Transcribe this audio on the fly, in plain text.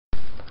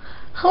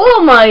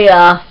Hello, my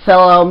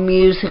fellow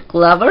music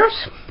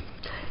lovers.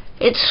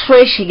 It's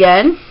Trish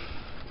again.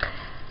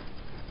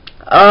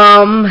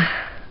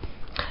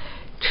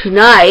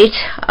 Tonight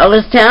I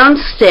was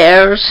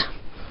downstairs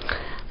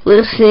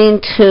listening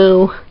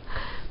to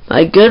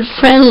my good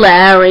friend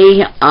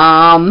Larry.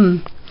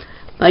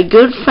 My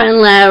good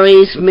friend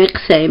Larry's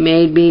mix they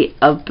made me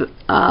of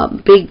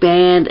big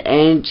band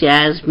and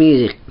jazz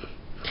music.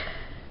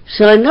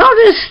 So I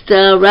noticed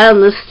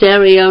around the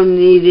stereo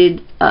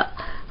needed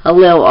a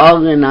little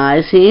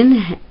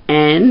organizing,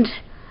 and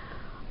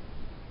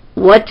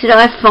what did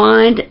I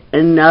find?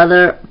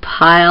 Another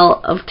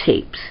pile of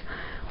tapes.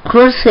 Of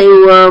course they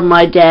were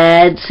my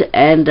dad's,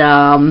 and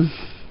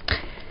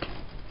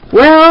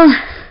well,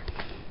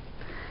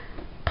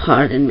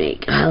 pardon me,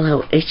 got a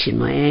little itch in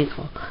my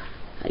ankle.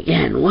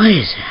 Again, what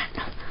is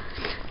that?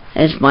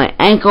 Is my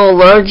ankle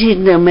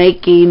allergic to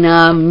making,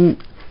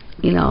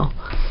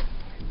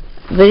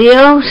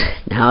 videos?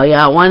 Now I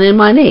got one in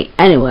my knee.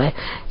 Anyway,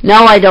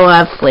 no, I don't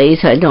have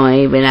fleas. I don't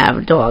even have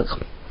a dog.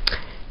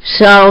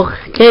 So,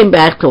 getting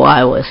back to what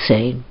I was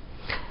saying.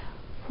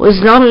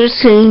 Was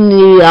noticing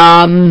the,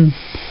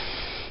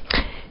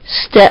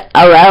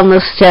 around the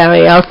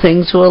stereo,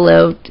 things were a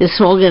little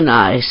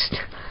disorganized.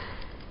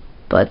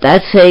 But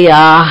that's a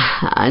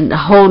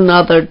whole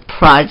nother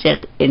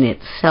project in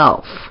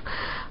itself.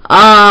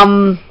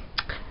 And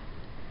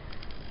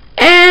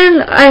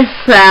I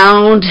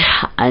found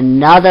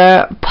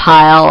another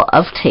pile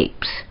of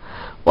tapes.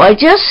 Well, I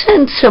just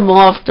sent some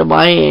off to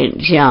my Aunt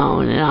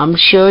Joan, and I'm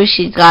sure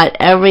she's got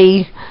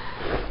every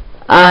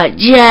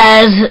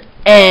jazz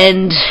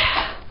and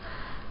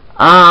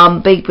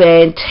big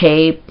band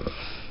tape.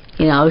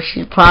 You know,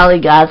 she's probably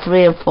got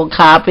 3 or 4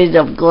 copies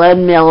of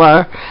Glenn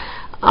Miller,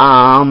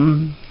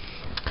 and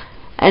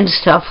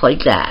stuff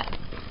like that.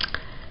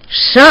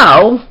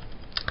 So,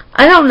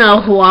 I don't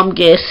know who I'm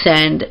going to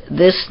send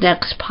this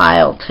next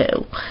pile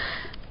to,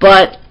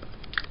 but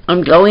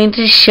I'm going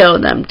to show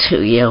them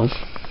to you.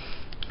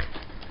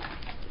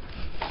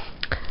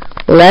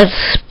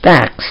 Les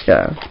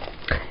Baxter.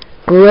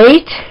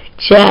 Great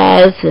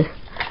jazz.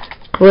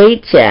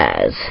 Great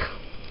jazz.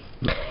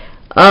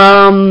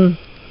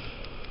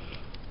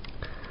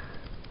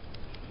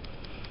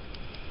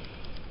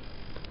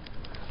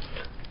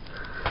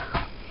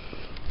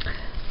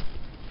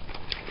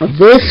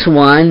 This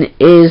one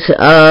is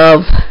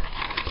of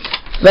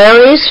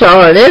various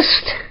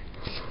artists,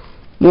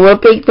 more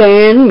big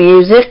band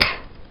music.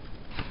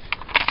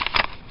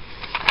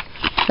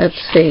 Let's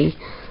see.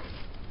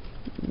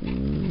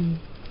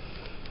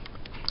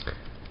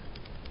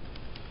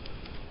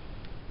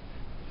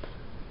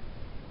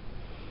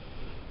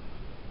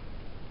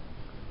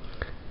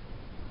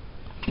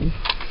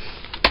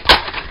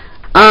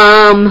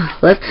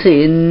 Let's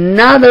see,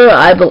 another,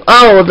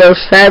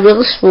 there's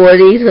Fabulous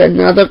 40s,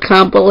 another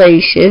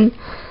compilation.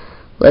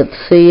 Let's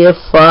see if,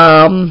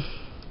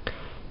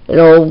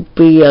 it'll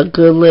be a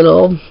good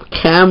little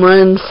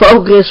camera and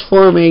focus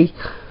for me.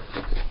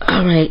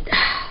 Alright.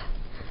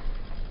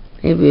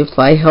 Maybe if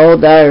I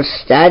hold that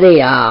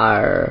steady,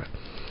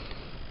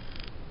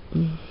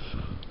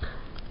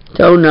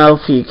 don't know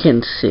if you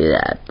can see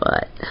that,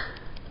 but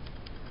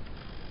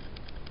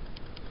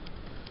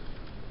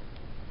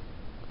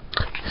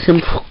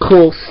some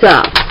cool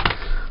stuff.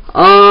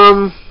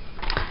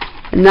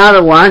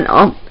 Another one.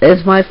 Oh,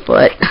 there's my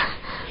foot.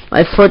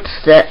 My foot's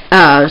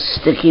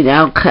sticking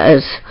out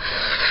because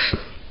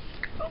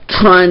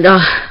trying to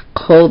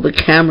hold the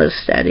camera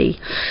steady.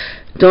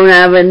 Don't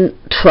have a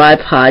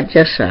tripod,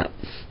 just up.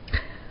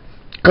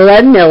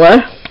 Glenn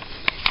Miller.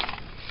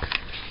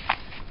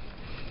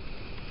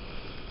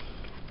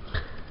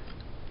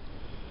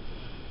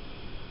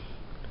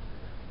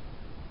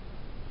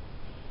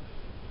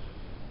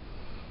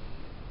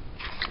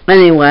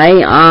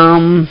 Anyway,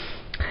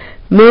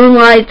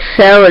 Moonlight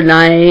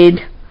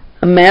Serenade,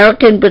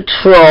 American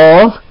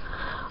Patrol,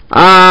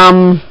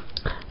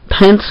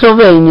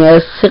 Pennsylvania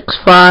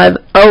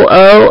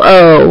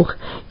 65000,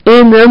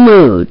 In the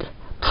Mood,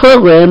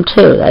 Program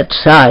 2, that's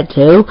side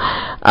 2,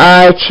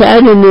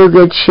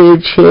 Chattanooga Choo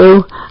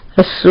Choo,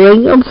 A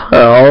String of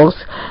Pearls,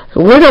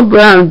 Little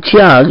Brown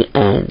Jug,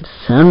 and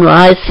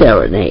Sunrise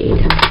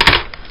Serenade.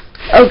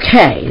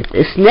 Okay,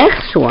 this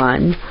next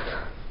one,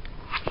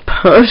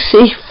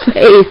 Percy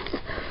Faith,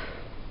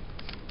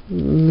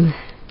 the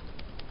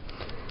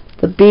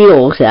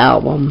Beatles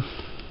album.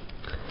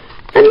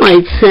 I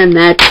might send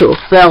that to a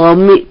fellow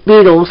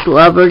Beatles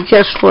lover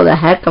just for the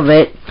heck of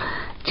it,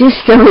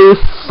 just to be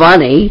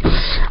funny.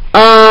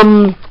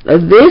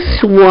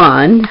 This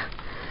one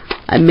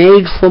I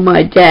made for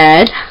my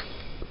dad.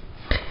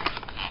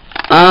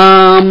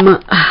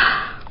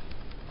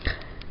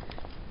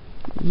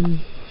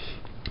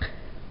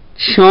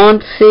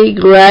 Chauncey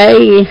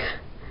Gray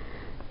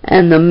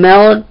and the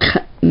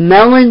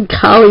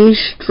Melancholy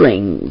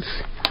Strings.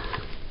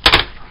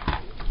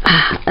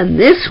 And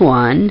this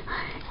one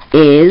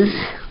is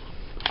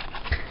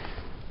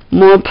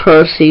more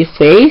Percy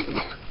Faith.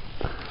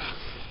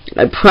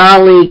 I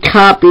probably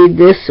copied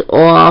this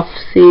off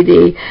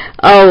CD.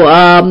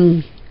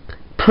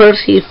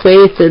 Percy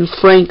Faith and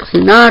Frank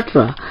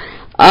Sinatra.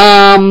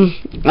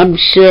 I'm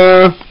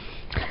sure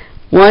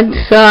one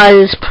side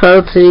is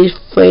Percy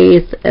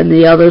Faith and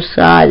the other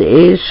side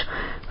is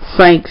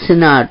Frank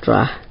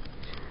Sinatra.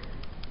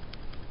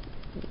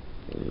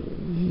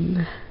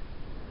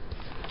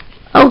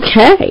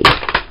 Okay,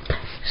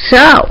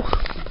 so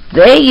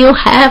there you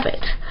have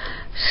it.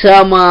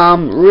 Some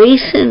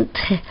recent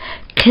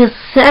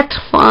cassette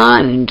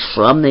finds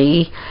from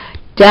the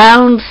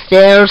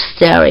downstairs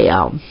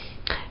stereo.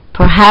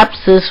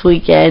 Perhaps this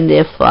weekend,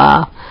 if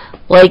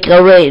like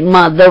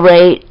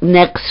the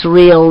next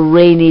real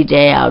rainy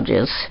day, I'll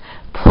just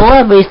pull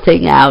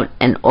everything out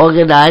and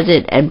organize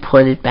it and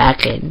put it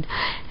back in.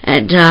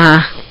 And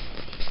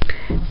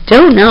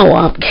don't know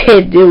what I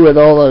can do with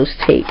all those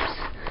tapes.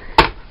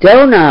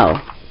 Don't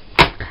know.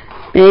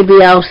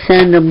 Maybe I'll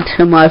send them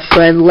to my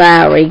friend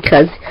Larry,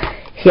 because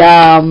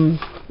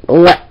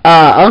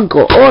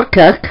Uncle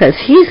Orca, because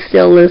he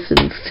still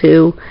listens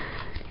to,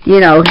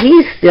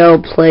 he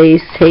still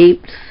plays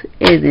tapes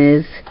in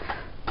his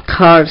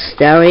car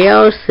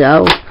stereo,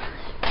 so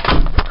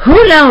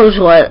who knows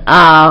what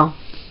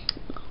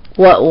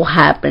will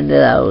happen to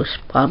those.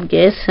 I'm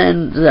going to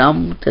send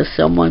them to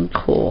someone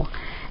cool.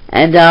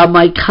 And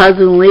my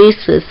cousin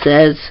Lisa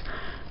says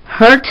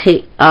her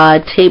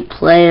tape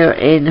player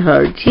in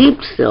her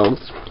Jeep still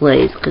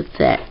plays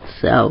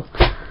cassettes, so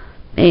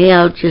maybe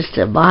I'll just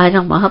divide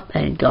them up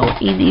and go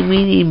eeny,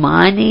 meeny,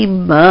 miny,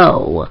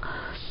 mo.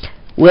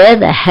 Where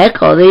the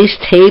heck are these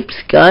tapes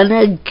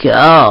gonna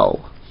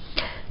go?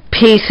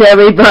 Peace,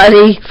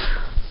 everybody.